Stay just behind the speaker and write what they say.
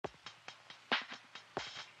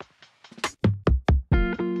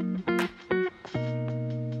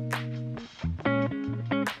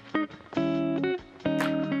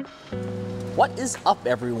What is up,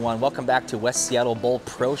 everyone? Welcome back to West Seattle Bowl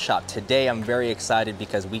Pro Shop. Today I'm very excited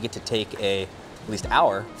because we get to take at least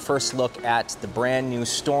our first look at the brand new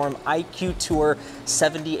Storm IQ Tour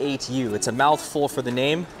 78U. It's a mouthful for the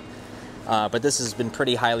name, but this has been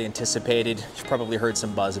pretty highly anticipated. You've probably heard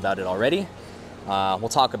some buzz about it already. We'll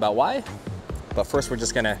talk about why, but first we're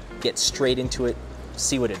just gonna get straight into it,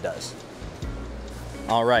 see what it does.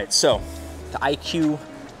 All right, so the IQ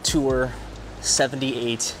Tour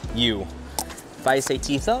 78U. If I say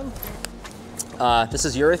T-thumb, this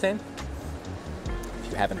is urethane, if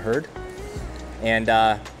you haven't heard,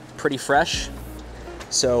 and pretty fresh.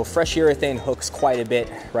 So fresh urethane hooks quite a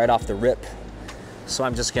bit right off the rip. So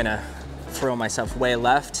I'm just gonna throw myself way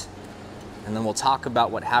left, and then we'll talk about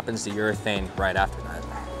what happens to urethane right after that.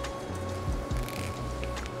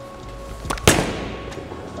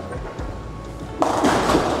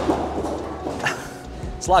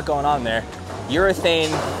 There's a lot going on there. Urethane,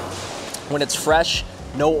 when it's fresh,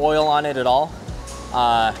 no oil on it at all,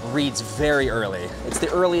 reads very early. It's the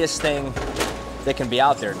earliest thing that can be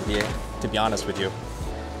out there, to be honest with you.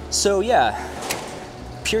 So yeah,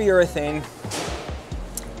 pure urethane,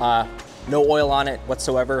 no oil on it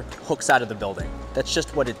whatsoever, hooks out of the building. That's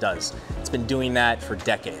just what it does. It's been doing that for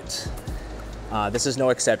decades. This is no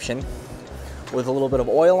exception. With a little bit of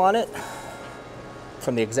oil on it,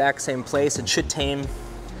 from the exact same place, it should tame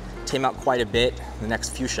out quite a bit in the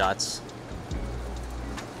next few shots.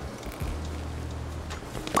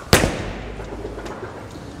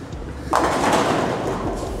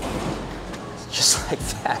 Just like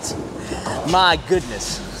that. My goodness.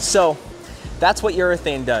 So that's what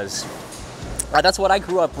urethane does. That's what I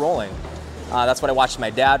grew up rolling. That's what I watched my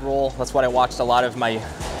dad roll. That's what I watched a lot of my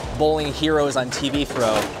bowling heroes on TV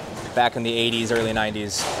throw back in the 80s, early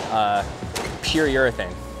 90s. Pure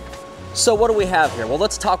urethane. So what do we have here? Well,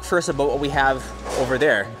 let's talk first about what we have over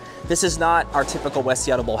there. This is not our typical West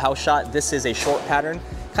Seattle Bowl house shot. This is a short pattern,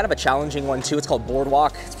 kind of a challenging one too. It's called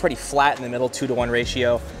Boardwalk. It's pretty flat in the middle, 2-to-1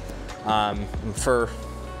 ratio. For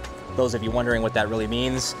those of you wondering what that really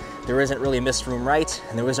means, there isn't really missed room right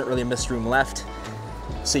and there isn't really missed room left.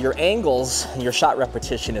 So your angles and your shot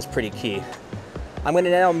repetition is pretty key. I'm gonna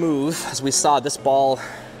now move. As we saw, this ball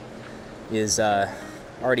is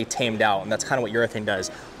already tamed out, and that's kind of what urethane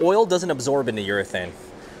does. Oil doesn't absorb into urethane.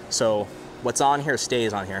 So what's on here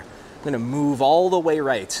stays on here. I'm gonna move all the way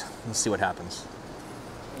right. Let's see what happens.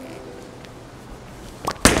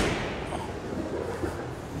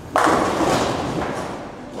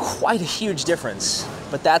 Quite a huge difference,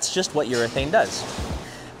 but that's just what urethane does.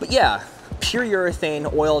 But yeah, pure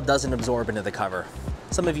urethane, oil doesn't absorb into the cover.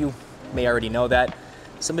 Some of you may already know that,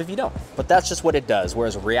 some of you don't, but that's just what it does.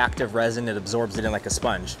 Whereas reactive resin, it absorbs it in like a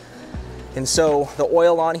sponge. And so the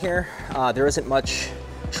oil on here, there isn't much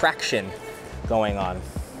traction going on.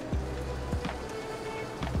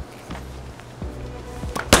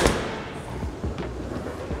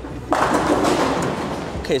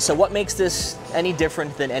 Okay, so what makes this any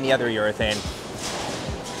different than any other urethane?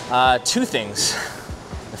 Two things.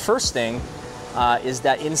 The first thing is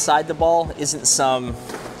that inside the ball isn't some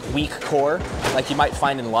weak core like you might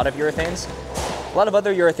find in a lot of urethanes. A lot of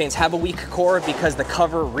other urethanes have a weak core because the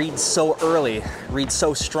cover reads so early, reads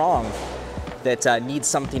so strong, that needs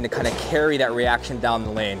something to kind of carry that reaction down the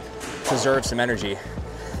lane, preserve some energy.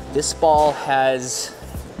 This ball has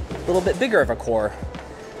a little bit bigger of a core.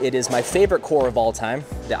 It is my favorite core of all time,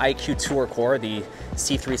 the IQ Tour core, the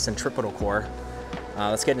C3 centripetal core.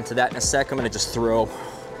 Let's get into that in a sec. I'm gonna just throw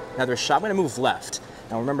another shot. I'm gonna move left.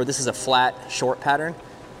 Now remember, this is a flat, short pattern.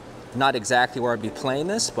 Not exactly where I'd be playing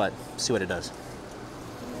this, but see what it does.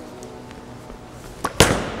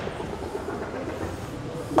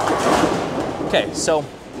 Okay, so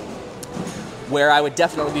where I would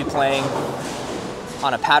definitely be playing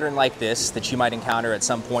on a pattern like this that you might encounter at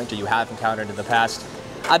some point or you have encountered in the past,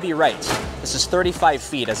 I'd be right. This is 35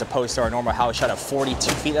 feet as opposed to our normal house shot of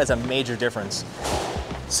 42 feet. That's a major difference.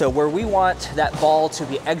 So where we want that ball to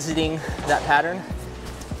be exiting that pattern,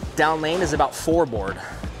 down lane is about 4 board.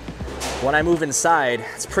 When I move inside,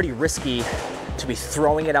 it's pretty risky to be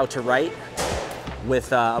throwing it out to right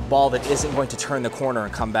with a ball that isn't going to turn the corner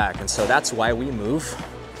and come back. And so that's why we move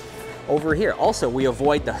over here. Also, we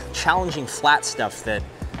avoid the challenging flat stuff that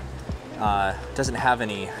doesn't have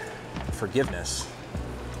any forgiveness.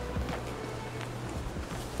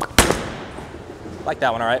 Like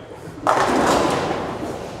that one, all right?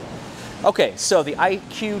 Okay, so the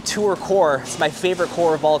IQ Tour core is my favorite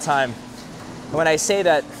core of all time. And when I say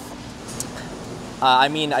that, I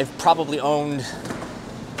mean I've probably owned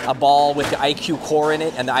a ball with the IQ core in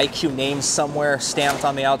it and the IQ name somewhere stamped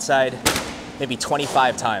on the outside maybe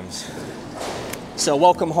 25 times. So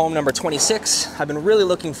welcome home number 26. I've been really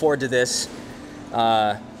looking forward to this.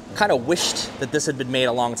 Kind of wished that this had been made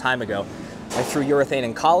a long time ago. I threw urethane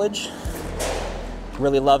in college,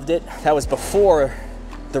 really loved it. That was before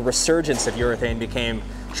the resurgence of urethane became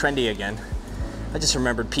trendy again. I just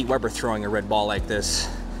remembered Pete Weber throwing a red ball like this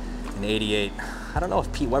in '88. I don't know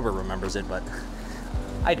if Pete Weber remembers it, but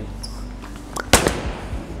I do.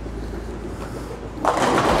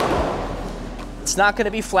 It's not going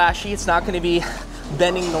to be flashy. It's not going to be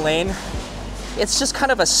bending the lane. It's just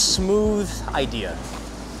kind of a smooth idea.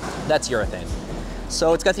 That's urethane.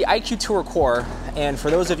 So it's got the IQ Tour core, and for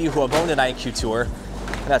those of you who have owned an IQ Tour,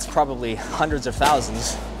 that's probably hundreds of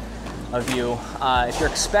thousands of you, if you're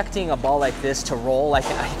expecting a ball like this to roll like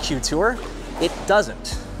an IQ Tour, it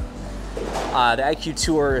doesn't. The IQ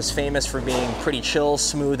Tour is famous for being pretty chill,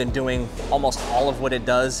 smooth, and doing almost all of what it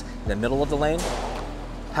does in the middle of the lane,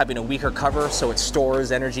 having a weaker cover so it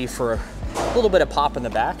stores energy for a little bit of pop in the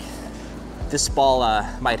back. This ball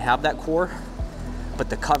might have that core, but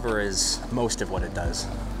the cover is most of what it does.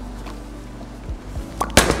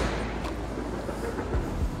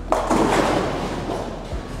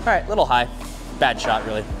 All right, little high, bad shot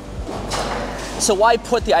really. So why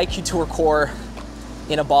put the IQ Tour core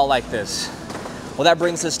in a ball like this? Well, that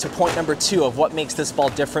brings us to point number 2 of what makes this ball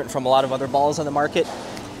different from a lot of other balls on the market,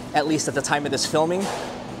 at least at the time of this filming,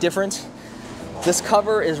 different. This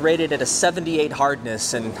cover is rated at a 78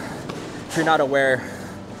 hardness, and if you're not aware,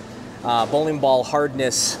 bowling ball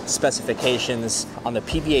hardness specifications on the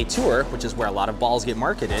PBA Tour, which is where a lot of balls get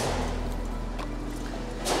marketed,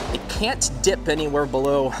 it can't dip anywhere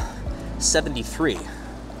below 73,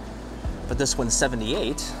 but this one's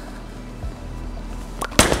 78.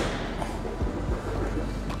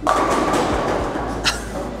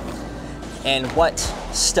 And what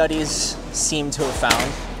studies seem to have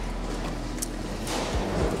found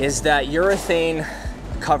is that urethane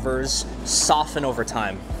covers soften over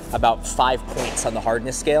time, about 5 points on the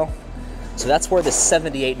hardness scale. So that's where the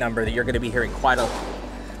 78 number that you're going to be hearing quite a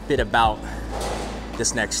bit about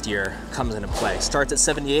this next year comes into play. Starts at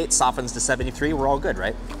 78, softens to 73, we're all good,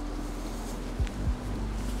 right?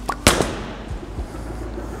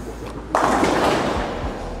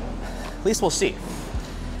 At least we'll see.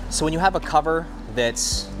 So when you have a cover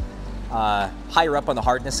that's higher up on the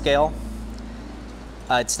hardness scale,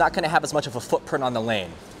 it's not going to have as much of a footprint on the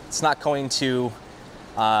lane. It's not going to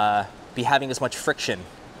be having as much friction.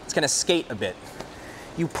 It's going to skate a bit.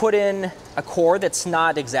 You put in a core that's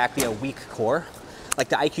not exactly a weak core, like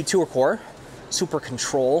the IQ Tour core, super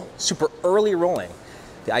control, super early rolling.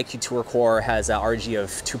 The IQ Tour core has an RG of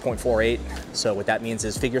 2.48, so what that means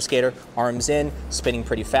is figure skater, arms in, spinning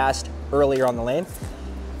pretty fast, earlier on the lane.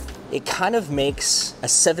 It kind of makes a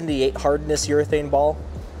 78 hardness urethane ball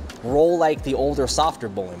roll like the older, softer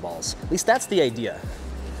bowling balls. At least that's the idea.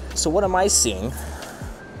 So what am I seeing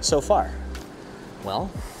so far? Well,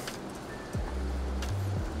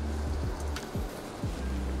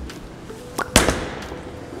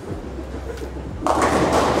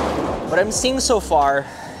 what I'm seeing so far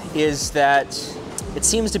is that it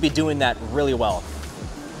seems to be doing that really well.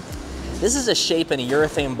 This is a shape in a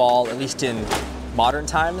urethane ball, at least in modern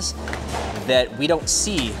times, that we don't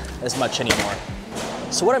see as much anymore.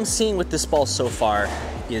 So what I'm seeing with this ball so far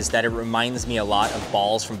is that it reminds me a lot of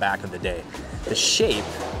balls from back in the day. The shape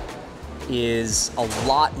is a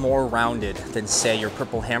lot more rounded than, say, your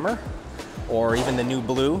Purple Hammer or even the new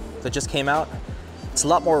blue that just came out. It's a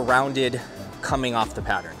lot more rounded coming off the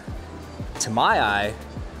pattern. To my eye,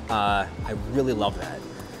 I really love that.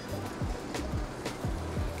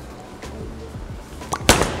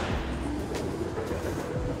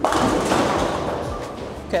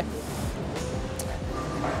 Okay.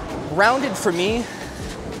 Rounded for me,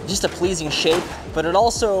 just a pleasing shape, but it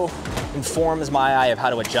also informs my eye of how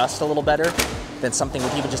to adjust a little better than something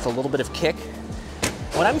with even just a little bit of kick.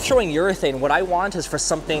 When I'm throwing urethane, what I want is for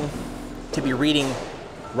something to be reading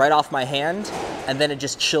right off my hand, and then it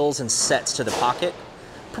just chills and sets to the pocket.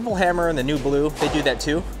 Purple Hammer and the new blue, they do that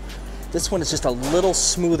too. This one is just a little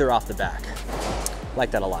smoother off the back. I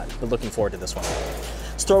like that a lot, but looking forward to this one.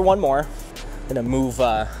 Let's throw one more. I'm gonna move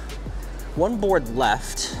one board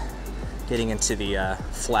left, getting into the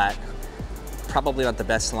flat. Probably not the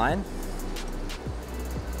best line.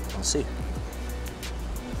 We'll see.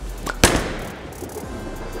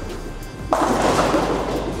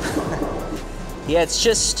 Yeah, it's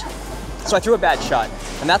just, so I threw a bad shot,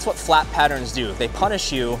 and that's what flat patterns do. They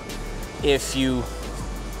punish you if you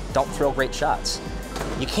don't throw great shots.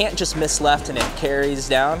 You can't just miss left and it carries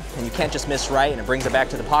down, and you can't just miss right and it brings it back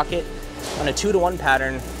to the pocket. On a 2-to-1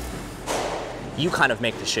 pattern, you kind of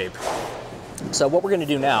make the shape. So what we're gonna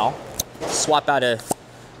do now swap out of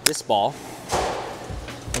this ball.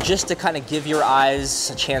 And just to kind of give your eyes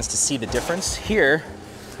a chance to see the difference, here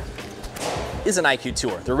is an IQ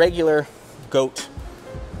Tour, the regular GOAT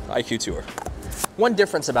IQ Tour. One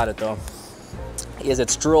difference about it though is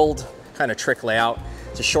it's drilled kind of trick layout.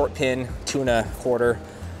 It's a short pin, 2 1/4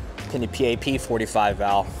 pin PAP 45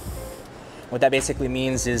 valve. What that basically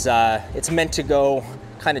means is it's meant to go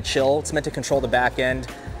kind of chill. It's meant to control the back end,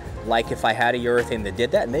 like if I had a urethane that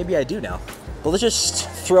did that. Maybe I do now. But let's just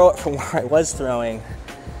throw it from where I was throwing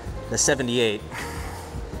the 78.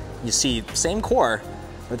 You see, same core,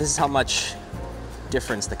 but this is how much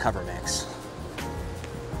difference the cover makes.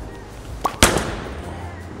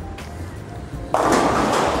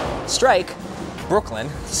 Strike, Brooklyn,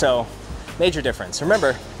 so major difference.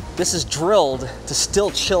 Remember, this is drilled to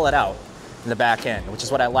still chill it out in the back end, which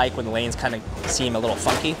is what I like when the lanes kind of seem a little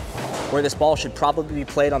funky. Where this ball should probably be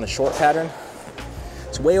played on the short pattern,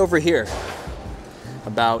 it's way over here,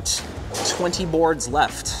 about 20 boards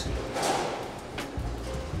left.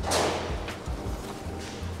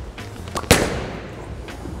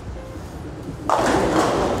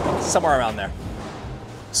 Somewhere around there.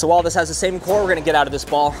 So while this has the same core, we're gonna get out of this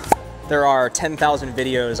ball. There are 10,000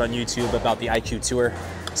 videos on YouTube about the IQ Tour,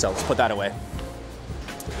 so let's put that away.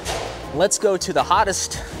 Let's go to the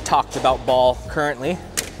hottest talked about ball currently.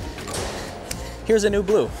 Here's a new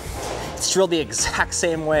blue. It's drilled the exact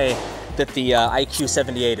same way that the IQ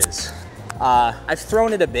 78 is. I've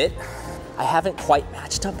thrown it a bit. I haven't quite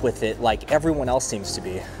matched up with it like everyone else seems to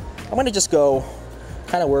be. I'm gonna just go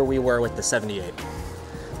kind of where we were with the 78.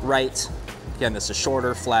 Right, again, this is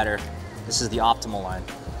shorter, flatter. This is the optimal line.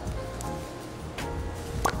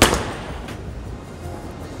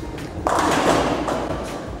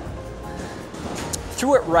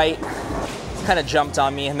 Threw it right, kind of jumped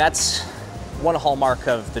on me, and that's one hallmark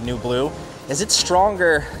of the new blue, is it's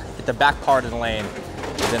stronger at the back part of the lane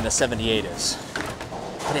than the 78 is.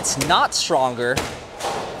 But it's not stronger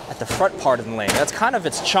at the front part of the lane. That's kind of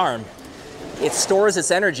its charm. It stores its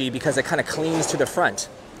energy because it kind of cleans to the front.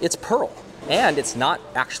 It's pearl, and it's not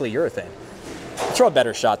actually urethane. Throw a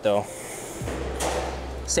better shot though.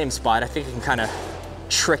 Same spot, I think I can kind of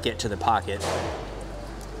trick it to the pocket.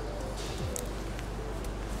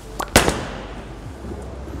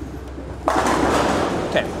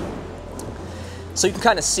 Okay, so you can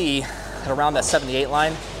kind of see around that 78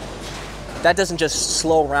 line, that doesn't just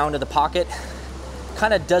slow around to the pocket,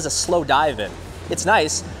 kind of does a slow dive in. It's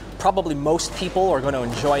nice. Probably most people are going to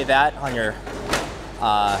enjoy that on your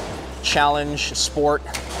challenge sport.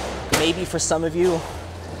 Maybe for some of you,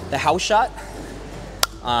 the house shot.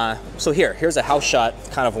 So here's a house shot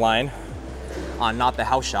kind of line on not the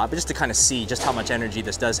house shot, but just to kind of see just how much energy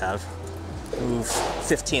this does have. Move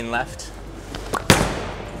 15 left.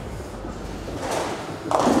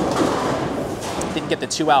 Didn't get the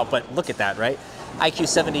 2 out, but look at that, right? IQ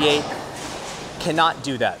 78 cannot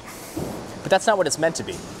do that. But that's not what it's meant to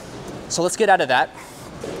be. So let's get out of that.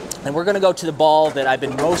 And we're gonna go to the ball that I've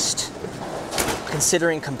been most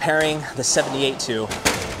considering comparing the 78 to,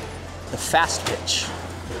 the fast pitch.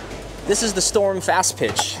 This is the Storm Fast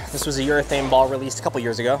Pitch. This was a urethane ball released a couple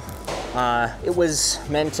years ago. It was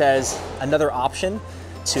meant as another option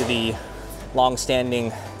to the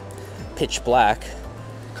long-standing Pitch Black.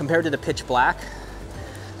 Compared to the Pitch Black,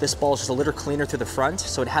 this ball is just a little cleaner to the front,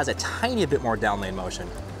 so it has a tiny bit more down lane motion,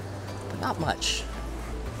 but not much.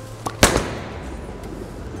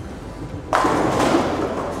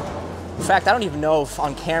 In fact, I don't even know if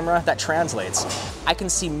on camera that translates. I can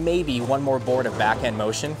see maybe one more board of backhand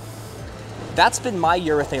motion. That's been my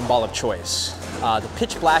urethane ball of choice. The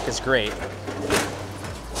Pitch Black is great,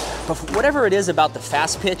 but whatever it is about the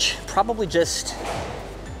fast pitch, probably just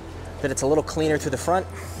that it's a little cleaner to the front,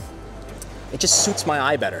 it just suits my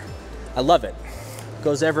eye better. I love it.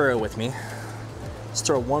 Goes everywhere with me. Let's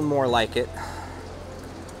throw one more like it.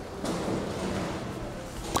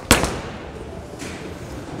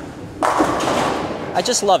 I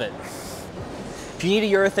just love it. If you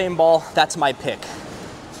need a urethane ball, that's my pick.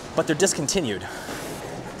 But they're discontinued.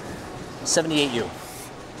 78U.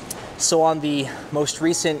 So on the most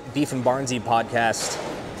recent Beef and Barnsey podcast,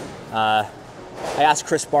 I asked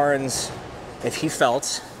Chris Barnes if he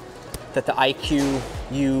felt that the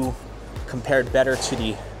IQ-U compared better to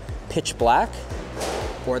the Pitch Black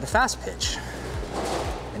or the Fast Pitch.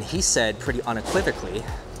 And he said pretty unequivocally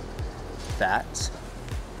that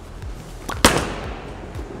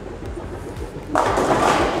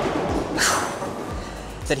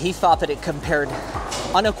he thought that it compared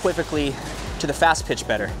unequivocally to the Fast Pitch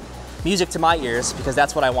better. Music to my ears, because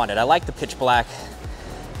that's what I wanted. I like the Pitch Black,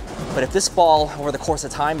 But if this ball over the course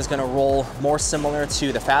of time is gonna roll more similar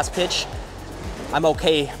to the fast pitch, I'm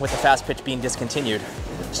okay with the fast pitch being discontinued.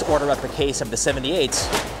 Just order up a case of the 78s,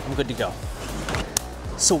 I'm good to go.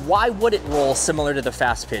 So why would it roll similar to the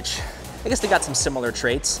fast pitch? I guess they got some similar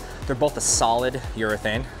traits. They're both a solid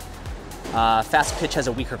urethane. Fast pitch has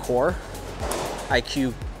a weaker core.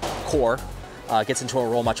 IQ core gets into a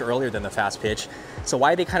roll much earlier than the fast pitch. So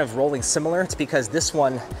why are they kind of rolling similar? It's because this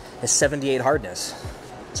one is 78 hardness.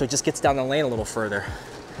 So it just gets down the lane a little further.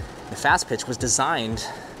 The fast pitch was designed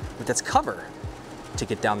with its cover to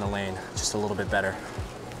get down the lane just a little bit better.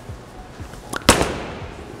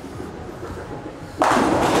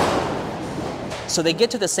 So they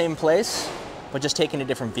get to the same place, but just taking a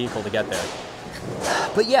different vehicle to get there.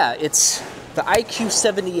 But yeah, it's the IQ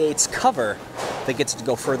 78's cover that gets to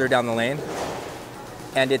go further down the lane,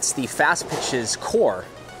 and it's the fast pitch's core,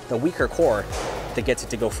 the weaker core, that gets it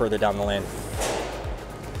to go further down the lane.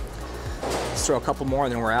 Let's throw a couple more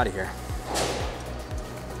and then we're out of here.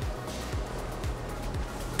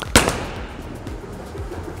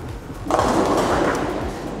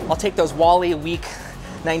 I'll take those Wally weak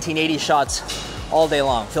 1980 shots all day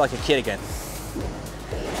long. Feel like a kid again.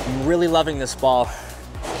 I'm really loving this ball.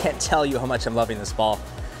 Can't tell you how much I'm loving this ball.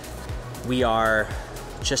 We are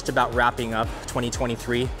just about wrapping up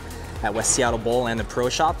 2023 at West Seattle Bowl and the Pro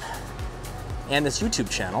Shop and this YouTube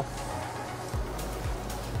channel.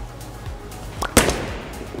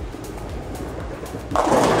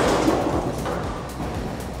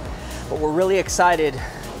 But we're really excited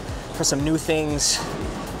for some new things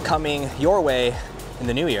coming your way in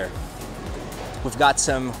the new year. We've got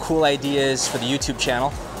some cool ideas for the YouTube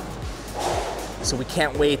channel, so we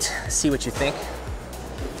can't wait to see what you think.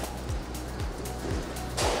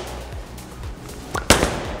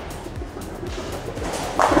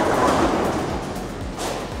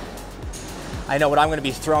 I know what I'm going to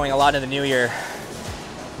be throwing a lot in the new year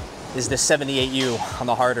is the 78U on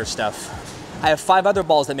the harder stuff. I have 5 other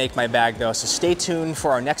balls that make my bag though, so stay tuned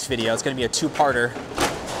for our next video. It's going to be a 2-parter.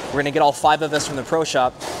 We're going to get all 5 of us from the Pro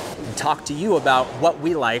Shop and talk to you about what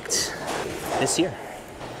we liked this year.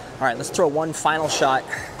 All right, let's throw one final shot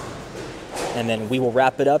and then we will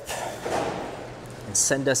wrap it up and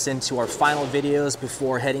send us into our final videos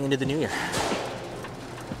before heading into the new year.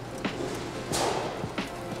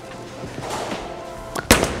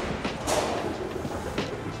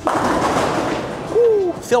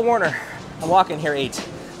 Woo, Phil Warner. I'm walking here 8,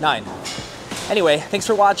 9. Anyway, thanks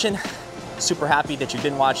for watching. Super happy that you've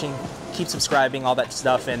been watching. Keep subscribing, all that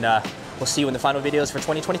stuff, and we'll see you in the final videos for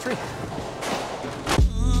 2023.